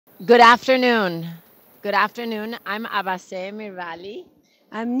Good afternoon. Good afternoon. I'm Abaseh Mirvali,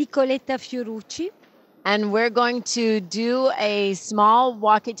 I'm Nicoletta Fiorucci. and we're going to do a small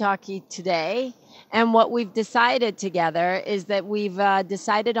walkie-talkie today. And what we've decided together is that we've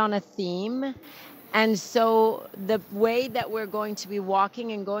decided on a theme. And so the way that we're going to be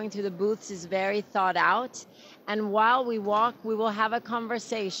walking and going through the booths is very thought out. And while we walk, we will have a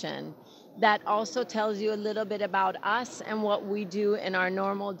conversation that also tells you a little bit about us and what we do in our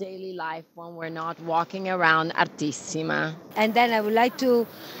normal daily life when we're not walking around Artissima. And then I would like to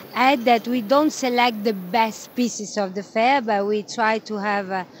add that we don't select the best pieces of the fair, but we try to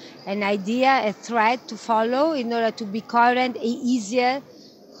have an idea, a thread to follow in order to be coherent and easier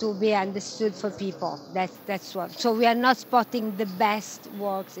to be understood for people. That's what. So we are not spotting the best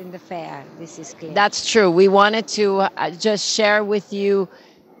works in the fair. This is clear. That's true. We wanted to just share with you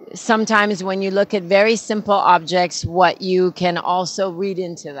sometimes when you look at very simple objects, what you can also read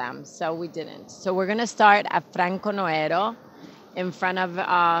into them. So we didn't. So we're going to start at Franco Noero in front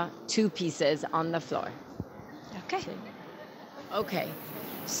of two pieces on the floor. Okay. Okay.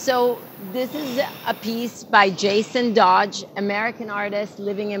 So this is a piece by Jason Dodge, American artist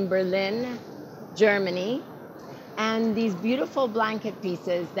living in Berlin, Germany. And these beautiful blanket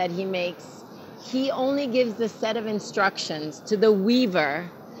pieces that he makes, he only gives the set of instructions to the weaver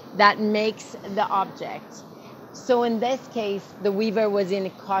that makes the object. So in this case, the weaver was in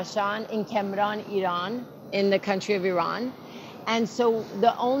Kashan, in Kemran, Iran, in the country of Iran. And so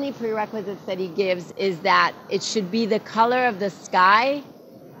the only prerequisites that he gives is that it should be the color of the sky,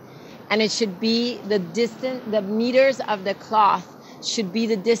 and it should be the distance, the meters of the cloth should be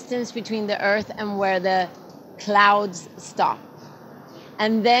the distance between the earth and where the clouds stop.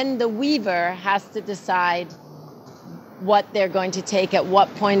 And then the weaver has to decide what they're going to take at what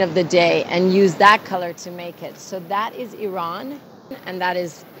point of the day and use that color to make it. So that is Iran, and that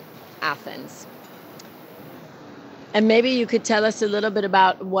is Athens. And maybe you could tell us a little bit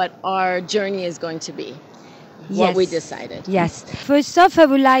about what our journey is going to be, what we decided. Yes. First off, I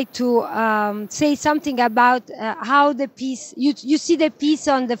would like to say something about how the piece, you see the piece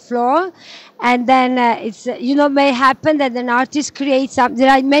on the floor, and then it's, may happen that an artist creates something. There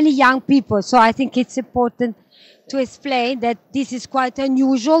are many young people, so I think it's important to explain that this is quite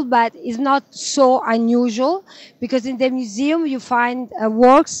unusual, but it's not so unusual, because in the museum you find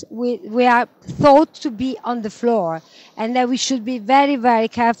works we are thought to be on the floor, and that we should be very, very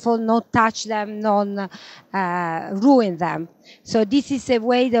careful not touch them, not ruin them. So this is a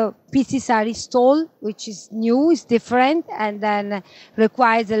way the pieces are installed, which is new, is different, and then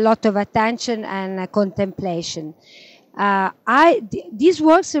requires a lot of attention and contemplation. These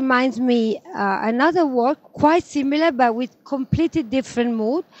works reminds me another work quite similar but with completely different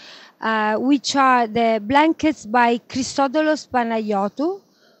mood, which are the blankets by Christodoulos Panagiotou,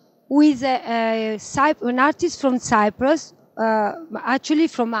 who is an artist from Cyprus, actually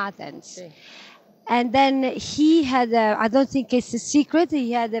from Athens. Okay. And then he had, I don't think it's a secret,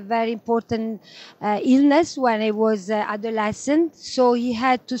 he had a very important illness when he was adolescent, so he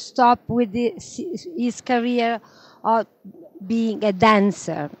had to stop with his career of being a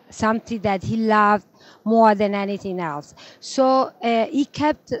dancer, something that he loved more than anything else. So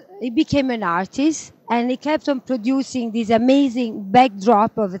he became an artist, and he kept on producing this amazing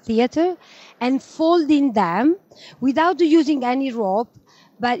backdrop of a theater and folding them without using any rope.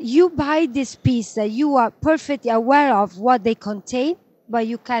 But you buy this piece that you are perfectly aware of what they contain, but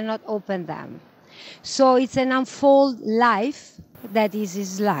you cannot open them. So it's an unfold life, that is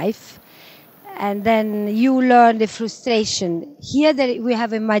his life. And then you learn the frustration. Here we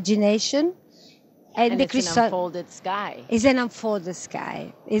have imagination. And it's an unfolded sky. It's an unfolded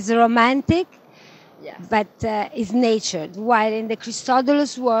sky. It's romantic, yes, but it's nature. While in the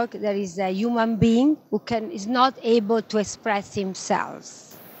Christodoulos work, there is a human being who is not able to express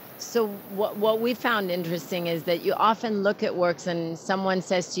himself. So what we found interesting is that you often look at works and someone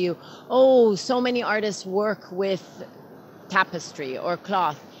says to you, oh, so many artists work with tapestry or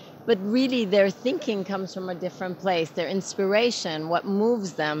cloth. But really their thinking comes from a different place. Their inspiration, what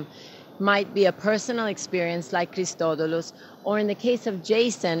moves them, might be a personal experience like Christodoulos, or in the case of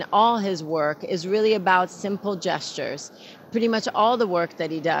Jason, all his work is really about simple gestures. Pretty much all the work that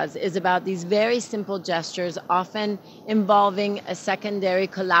he does is about these very simple gestures, often involving a secondary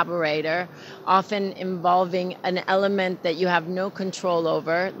collaborator, often involving an element that you have no control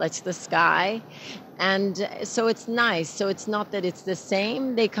over, like the sky. And so it's nice. So it's not that it's the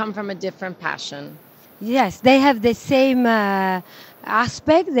same. They come from a different passion. Yes, they have the same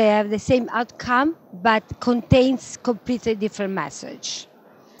aspect, they have the same outcome, but contains completely different message.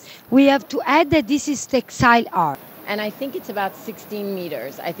 We have to add that this is textile art. And I think it's about 16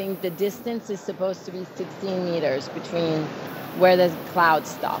 meters. I think the distance is supposed to be 16 meters between where the clouds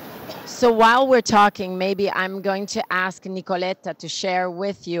stop. So while we're talking, maybe I'm going to ask Nicoletta to share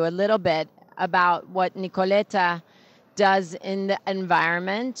with you a little bit about what Nicoletta does in the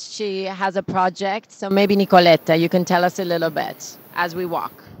environment. She has a project, so maybe Nicoletta, you can tell us a little bit as we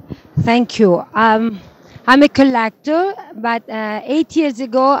walk. Thank you. I'm a collector, but 8 years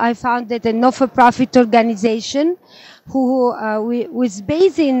ago I founded a not-for-profit organization who was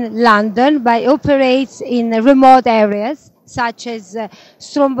based in London but operates in remote areas such as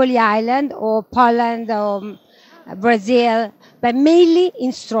Stromboli Island or Poland or Brazil, but mainly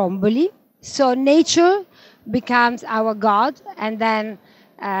in Stromboli. So nature becomes our god, and then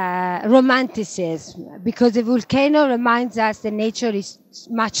romanticism, because the volcano reminds us that nature is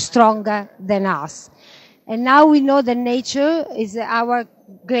much stronger than us. And now we know that nature is our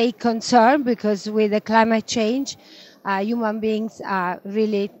great concern, because with the climate change, human beings are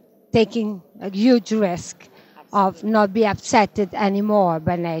really taking a huge risk of not be upset anymore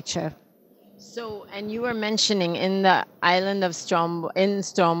by nature. So, and you were mentioning in the island of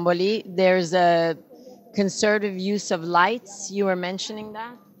Stromboli, there's a conservative use of lights. You were mentioning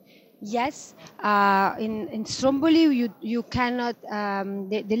that? Yes, in Stromboli you cannot,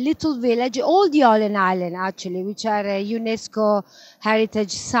 the little village, all the Olen Island actually, which are a UNESCO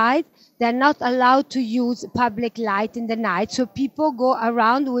heritage site, they're not allowed to use public light in the night. So people go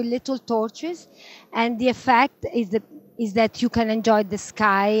around with little torches, and the effect is that you can enjoy the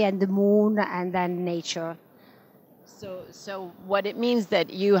sky and the moon and then nature. So what it means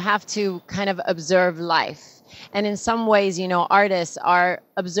that you have to kind of observe life. And in some ways, you know, artists are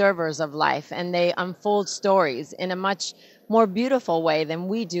observers of life, and they unfold stories in a much more beautiful way than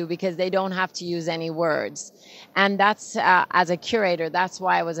we do, because they don't have to use any words. And that's, as a curator, that's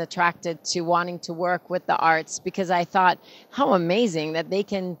why I was attracted to wanting to work with the arts, because I thought, how amazing that they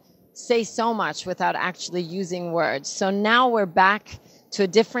can say so much without actually using words. So now we're back to a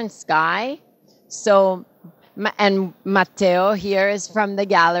different sky. So, and Matteo here is from the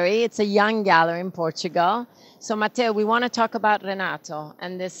gallery. It's a young gallery in Portugal. So Matteo, we want to talk about Renato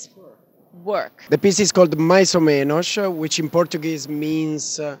and this work. The piece is called Mais ou menos, which in Portuguese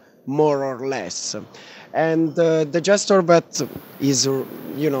means more or less. And the gesture that is,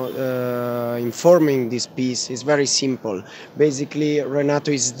 informing this piece is very simple. Basically,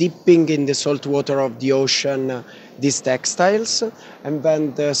 Renato is dipping in the salt water of the ocean these textiles, and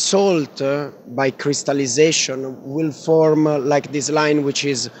then the salt, by crystallization, will form like this line, which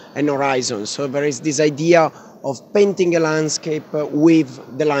is an horizon. So there is this idea of painting a landscape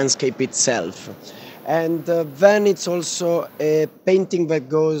with the landscape itself. And then it's also a painting that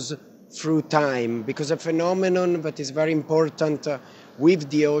goes through time, because a phenomenon that is very important with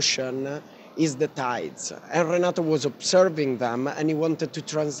the ocean is the tides. And Renato was observing them, and he wanted to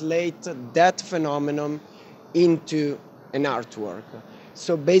translate that phenomenon into an artwork.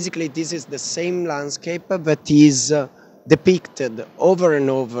 So basically this is the same landscape that is depicted over and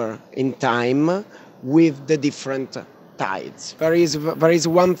over in time with the different tides. There is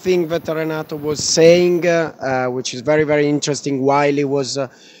one thing that Renato was saying, which is very, very interesting while he was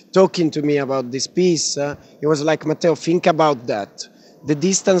talking to me about this piece. He was like, Matteo, think about that. The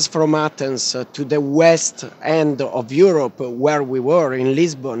distance from Athens to the west end of Europe, where we were, in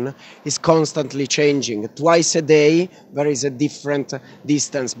Lisbon, is constantly changing. Twice a day there is a different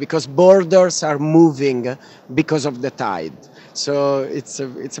distance, because borders are moving because of the tide. So it's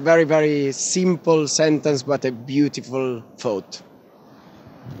a very, very simple sentence, but a beautiful thought.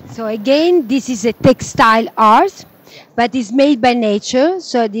 So again, this is a textile art, but it's made by nature.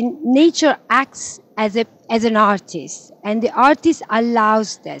 So the nature acts as an artist, and the artist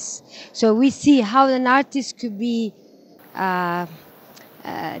allows this. So we see how an artist could be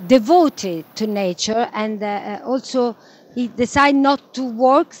devoted to nature, and also he decide not to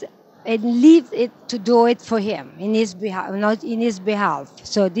work and leave it to do it for him, in his behalf, not in his behalf.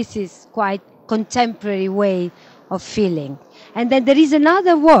 So this is quite contemporary way of feeling. And then there is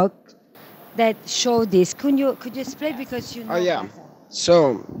another work that show this. Could you explain, because you know? Oh yeah.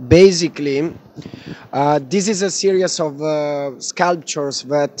 So basically, this is a series of sculptures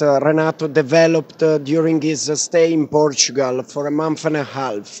that Renato developed during his stay in Portugal for a month and a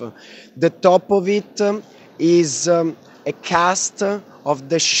half. The top of it is a cast of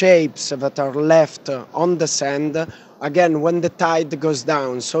the shapes that are left on the sand, again, when the tide goes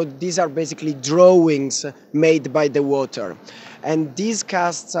down. So these are basically drawings made by the water. And these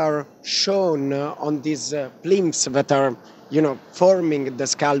casts are shown on these plinths that are forming the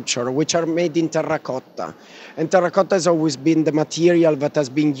sculpture, which are made in terracotta. And terracotta has always been the material that has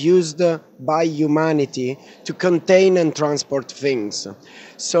been used by humanity to contain and transport things.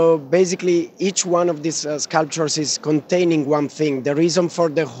 So basically, each one of these sculptures is containing one thing. The reason for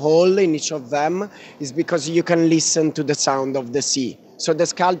the hole in each of them is because you can listen to the sound of the sea. So the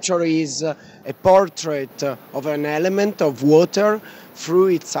sculpture is a portrait of an element of water through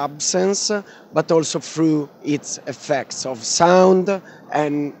its absence, but also through its effects of sound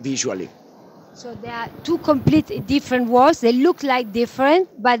and visually. So there are two completely different works. They look like different,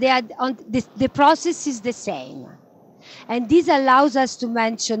 but they are the process is the same. And this allows us to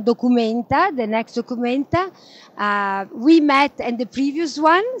mention Documenta, the next Documenta. We met in the previous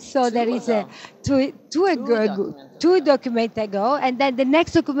one, so there is two Documenta ago. And then the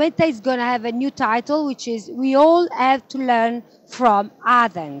next Documenta is going to have a new title, which is We All Have to Learn from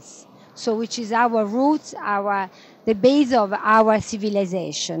Athens. So which is our roots, the base of our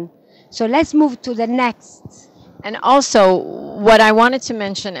civilization. So let's move to the next. And also, what I wanted to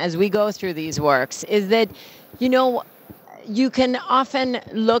mention as we go through these works is that, you can often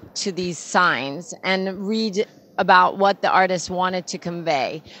look to these signs and read about what the artist wanted to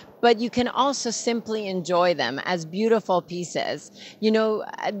convey, but you can also simply enjoy them as beautiful pieces.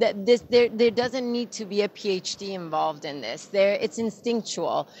 There doesn't need to be a PhD involved in this. It's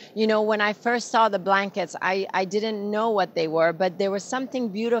instinctual. When I first saw the blankets, I didn't know what they were, but there was something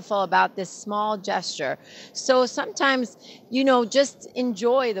beautiful about this small gesture. So sometimes, just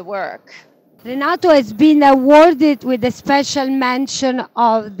enjoy the work. Renato has been awarded with a special mention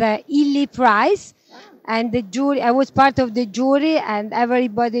of the Illy Prize, and the jury. I was part of the jury, and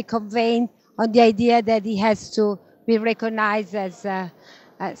everybody convened on the idea that he has to be recognized as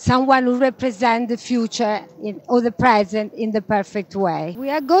someone who represents the future or the present in the perfect way.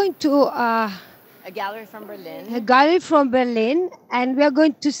 We are going to a gallery from Berlin. A gallery from Berlin, and we are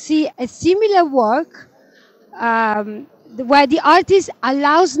going to see a similar work. Where the artist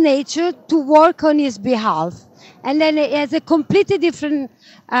allows nature to work on his behalf. And then it has a completely different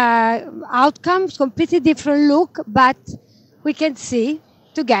outcome, completely different look, but we can see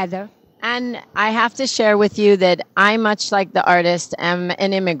together. And I have to share with you that I, much like the artist, am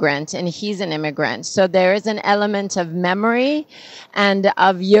an immigrant, and he's an immigrant. So there is an element of memory and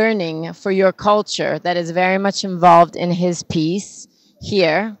of yearning for your culture that is very much involved in his piece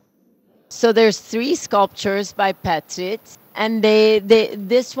here. So there's 3 sculptures by Petrit, and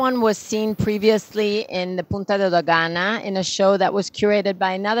this one was seen previously in the Punta de Dogana in a show that was curated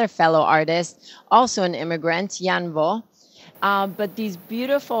by another fellow artist, also an immigrant, Jan Vo. But these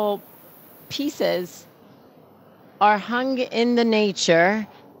beautiful pieces are hung in the nature,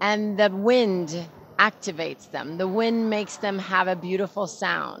 and the wind activates them. The wind makes them have a beautiful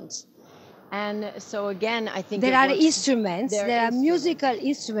sound. And so again, I think there are instruments, there are musical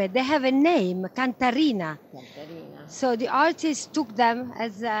instruments. They have a name, cantarina. So the artist took them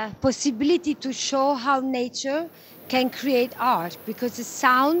as a possibility to show how nature can create art, because the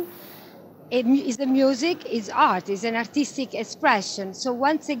sound is the music, is art, is an artistic expression. So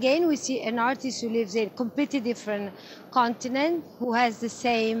once again, we see an artist who lives in a completely different continent, who has the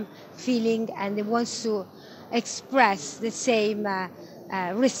same feeling and wants to express the same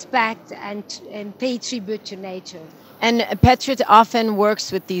respect and pay tribute to nature. And Petrit often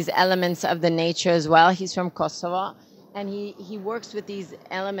works with these elements of the nature as well. He's from Kosovo, and he works with these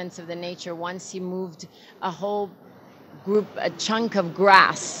elements of the nature. Once he moved a whole group, a chunk of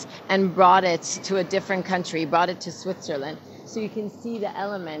grass, and brought it to a different country, brought it to Switzerland. So you can see the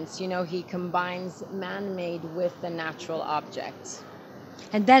elements, he combines man-made with the natural object.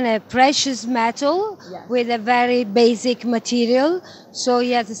 And then a precious metal, yes, with a very basic material. So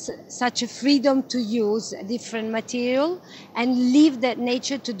he has such a freedom to use a different material and leave that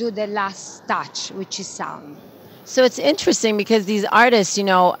nature to do the last touch, which is sound. So it's interesting because these artists,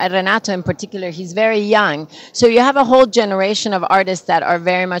 Renato in particular, he's very young. So you have a whole generation of artists that are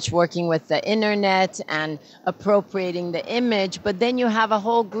very much working with the internet and appropriating the image. But then you have a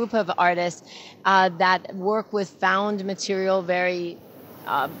whole group of artists that work with found material, very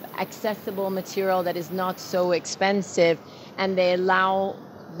accessible material that is not so expensive, and they allow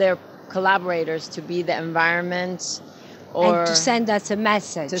their collaborators to be the environment and to send us a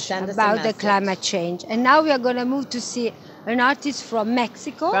message about the climate change. And now we are going to move to see an artist from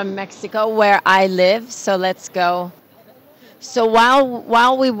Mexico. From Mexico, where I live. So let's go. So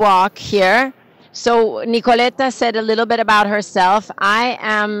while we walk here, so Nicoletta said a little bit about herself. I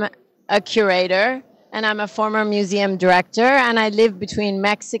am a curator, and I'm a former museum director, and I live between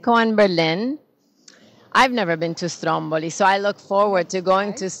Mexico and Berlin. I've never been to Stromboli, so I look forward to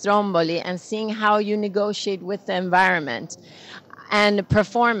going to Stromboli and seeing how you negotiate with the environment and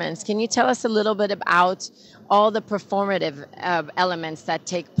performance. Can you tell us a little bit about all the performative elements that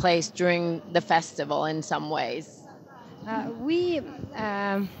take place during the festival in some ways? We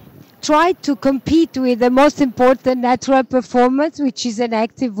try to compete with the most important natural performance, which is an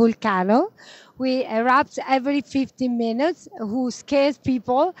active volcano. We erupt every 15 minutes, who scares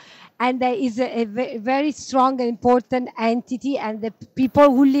people, and there is a very strong and important entity, and the people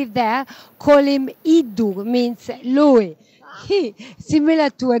who live there call him Idu, means Lui. He,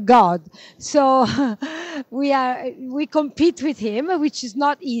 similar to a god. So we compete with him, which is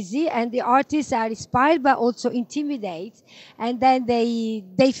not easy, and the artists are inspired but also intimidated, and then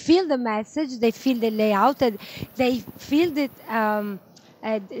they feel the message, they feel the layout, and they feel that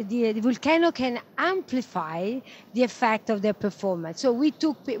the volcano can amplify the effect of their performance. So we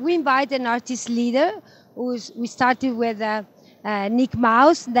invited an artist leader. We started with Nick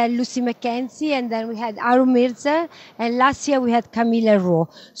Mouse, then Lucy Mackenzie, and then we had Aru Mirza, and last year we had Camila Rowe.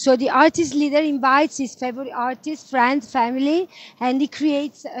 So the artist leader invites his favorite artists, friends, family, and he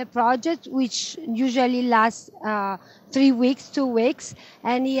creates a project which usually lasts 3 weeks, 2 weeks,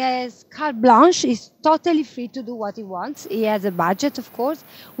 and he has carte blanche. He's totally free to do what he wants. He has a budget, of course.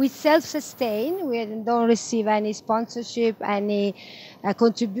 We self-sustain. We don't receive any sponsorship, any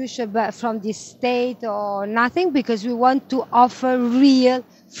contribution from the state or nothing, because we want to offer real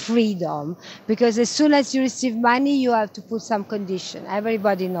freedom. Because as soon as you receive money, you have to put some condition.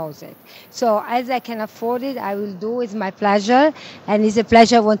 Everybody knows it. So as I can afford it, I will do. It's my pleasure, and it's a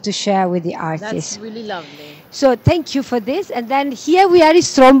pleasure I want to share with the artists. That's really lovely. So thank you for this. And then here we are in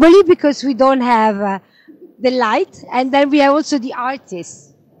Stromboli because we don't have the light, and then we are also the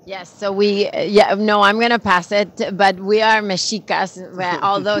artists. Yes, so I'm going to pass it, but we are mexicas,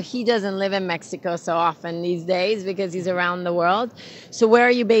 although he doesn't live in Mexico so often these days because he's around the world. So where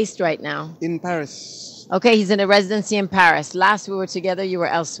are you based right now? In Paris. Okay, he's in a residency in Paris. Last we were together, you were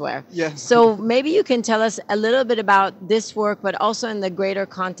elsewhere. Yes. So maybe you can tell us a little bit about this work, but also in the greater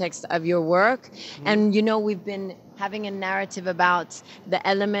context of your work. Mm-hmm. And we've been having a narrative about the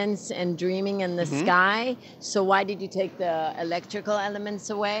elements and dreaming in the sky. So why did you take the electrical elements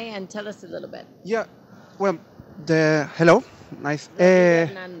away? And tell us a little bit. Yeah, well, hello, nice.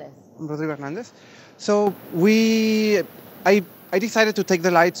 Rodrigo Hernandez. So I decided to take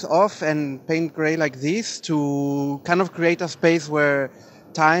the lights off and paint gray like this to kind of create a space where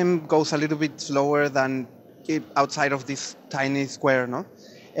time goes a little bit slower than outside of this tiny square, no?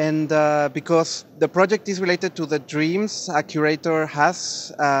 And because the project is related to the dreams a curator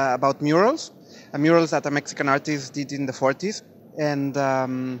has about murals that a Mexican artist did in the 40s. And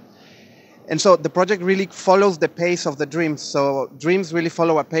so the project really follows the pace of the dreams. So dreams really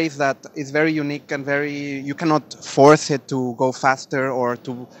follow a pace that is very unique and you cannot force it to go faster or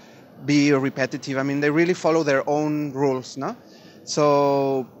to be repetitive. I mean, they really follow their own rules, no?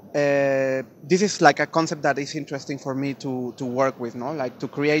 So this is like a concept that is interesting for me to work with, no? Like to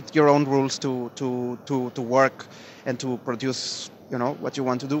create your own rules to work and to produce, what you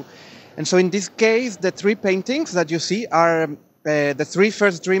want to do. And so in this case, the 3 paintings that you see are the 3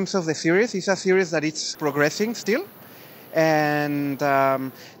 first dreams of the series. It's a series that it's progressing still. And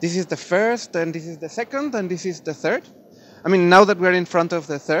this is the first, and this is the second, and this is the third. I mean, now that we're in front of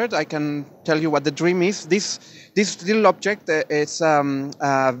the third, I can tell you what the dream is. This little object is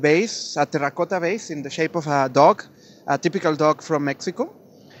a vase, a terracotta vase in the shape of a dog, a typical dog from Mexico.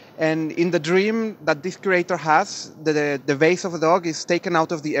 And in the dream that this curator has, the vase of the dog is taken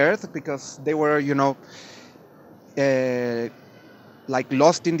out of the earth because they were, like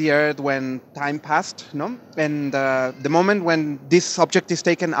lost in the earth when time passed, no? And the moment when this object is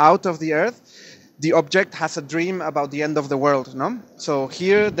taken out of the earth, the object has a dream about the end of the world, no? So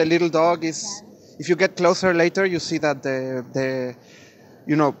here the little dog is, if you get closer later, you see that the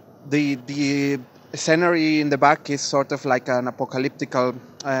scenery in the back is sort of like an apocalyptical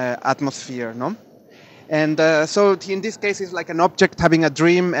atmosphere, no? And so in this case, it's like an object having a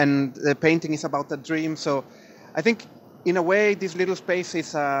dream, and the painting is about a dream. So I think in a way, this little space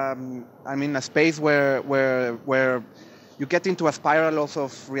is, a space where you get into a spiral also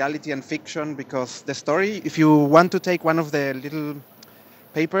of reality and fiction, because the story, if you want to take one of the little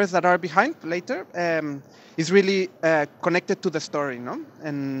papers that are behind later, is really connected to the story, no?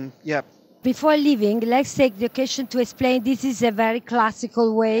 And yeah. Before leaving, let's take the occasion to explain this is a very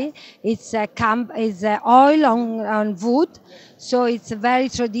classical way. It's oil on wood, so it's a very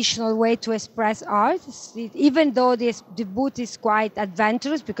traditional way to express art. Even though the wood is quite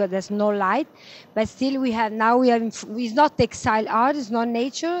adventurous because there's no light, but still it's not textile art, it's not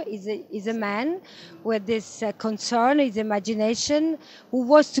nature, it's a man with this concern, his imagination, who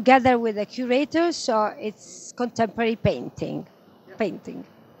works together with a curator, so it's contemporary painting.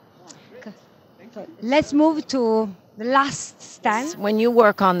 Let's move to the last stand. When you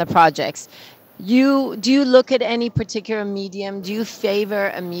work on the projects, do you look at any particular medium? Do you favor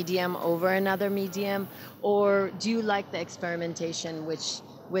a medium over another medium, or do you like the experimentation,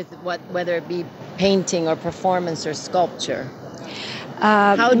 whether it be painting or performance or sculpture?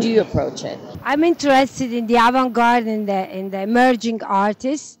 How do you approach it? I'm interested in the avant-garde and the emerging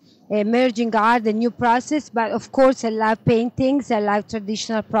artists. Emerging art, the new process, but of course I love paintings, I love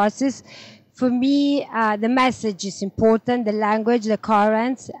traditional process. For me, the message is important, the language, the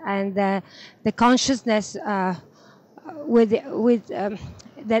currents, and the consciousness that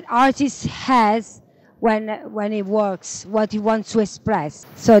artist has when he works, what he wants to express.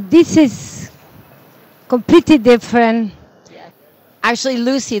 So this is completely different. Actually,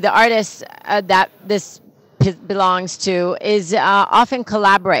 Lucy, the artist that this belongs to, is often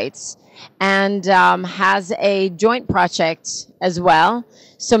collaborates and has a joint project as well.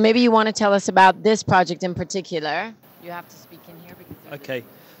 So maybe you want to tell us about this project in particular. You have to speak in here. Okay,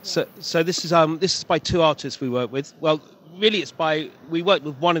 so this is by two artists we work with. Well, really, we worked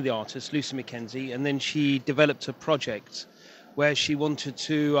with one of the artists, Lucy McKenzie, and then she developed a project where she wanted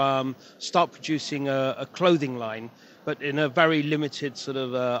to start producing a clothing line, but in a very limited sort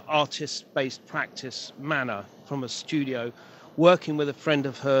of artist-based practice manner from a studio, working with a friend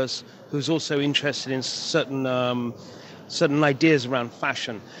of hers who's also interested in certain ideas around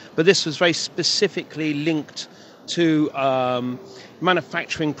fashion. But this was very specifically linked to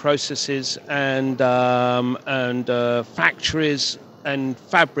manufacturing processes and factories and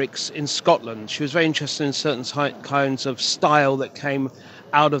fabrics in Scotland. She was very interested in certain kinds of style that came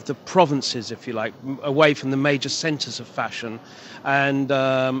out of the provinces, if you like, away from the major centres of fashion, and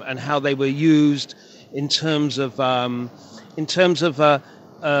how they were used in terms of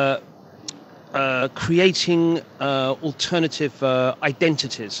creating alternative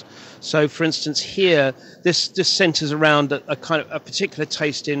identities. So, for instance, here this centres around a kind of a particular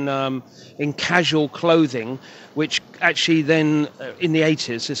taste in casual clothing, which actually then in the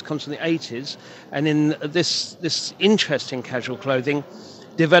 80s, this comes from the 80s, and in this interest in casual clothing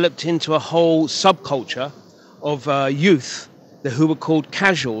developed into a whole subculture of youth who were called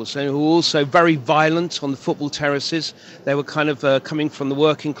casuals, and who were also very violent on the football terraces. They were kind of coming from the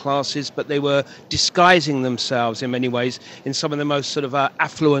working classes, but they were disguising themselves in many ways in some of the most sort of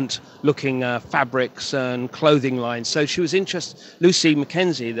affluent looking fabrics and clothing lines. So she was interested, Lucy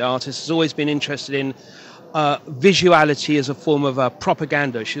McKenzie, the artist, has always been interested in visuality as a form of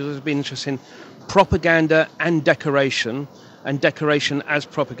propaganda. She's always been interested in propaganda and decoration as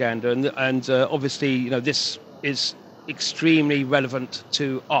propaganda. And obviously, you know, this is extremely relevant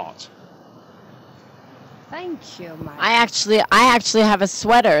to art. Thank you, Mike. I actually have a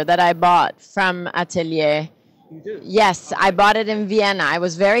sweater that I bought from Atelier. You do? Yes, I bought it in Vienna. I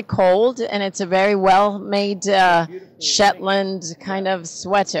was very cold, and it's a very well-made Shetland kind of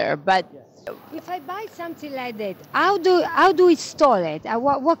sweater. But if I buy something like that, how do we store it?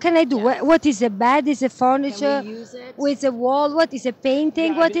 What can I do? Yes. What is a bed? Is it furniture? Can we use it? With a wall? What is a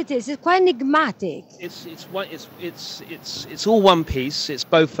painting? Yeah, what it is? It's quite enigmatic. It's all one piece. It's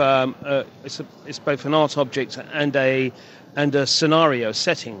both it's both an art object and a scenario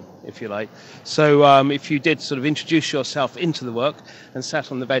setting, if you like. So if you did sort of introduce yourself into the work and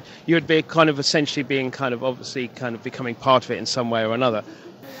sat on the bed, you would be kind of essentially being kind of obviously kind of becoming part of it in some way or another.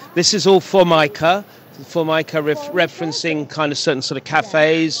 This is all Formica. Formica referencing kind of certain sort of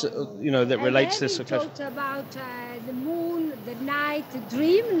cafes, you know, that relate to this. We talked about the moon, the night, the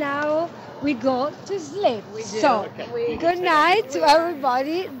dream. Now we go to sleep. So good night to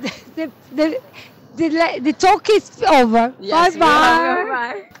everybody. The talk is over. Yes, bye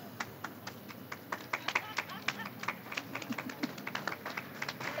bye.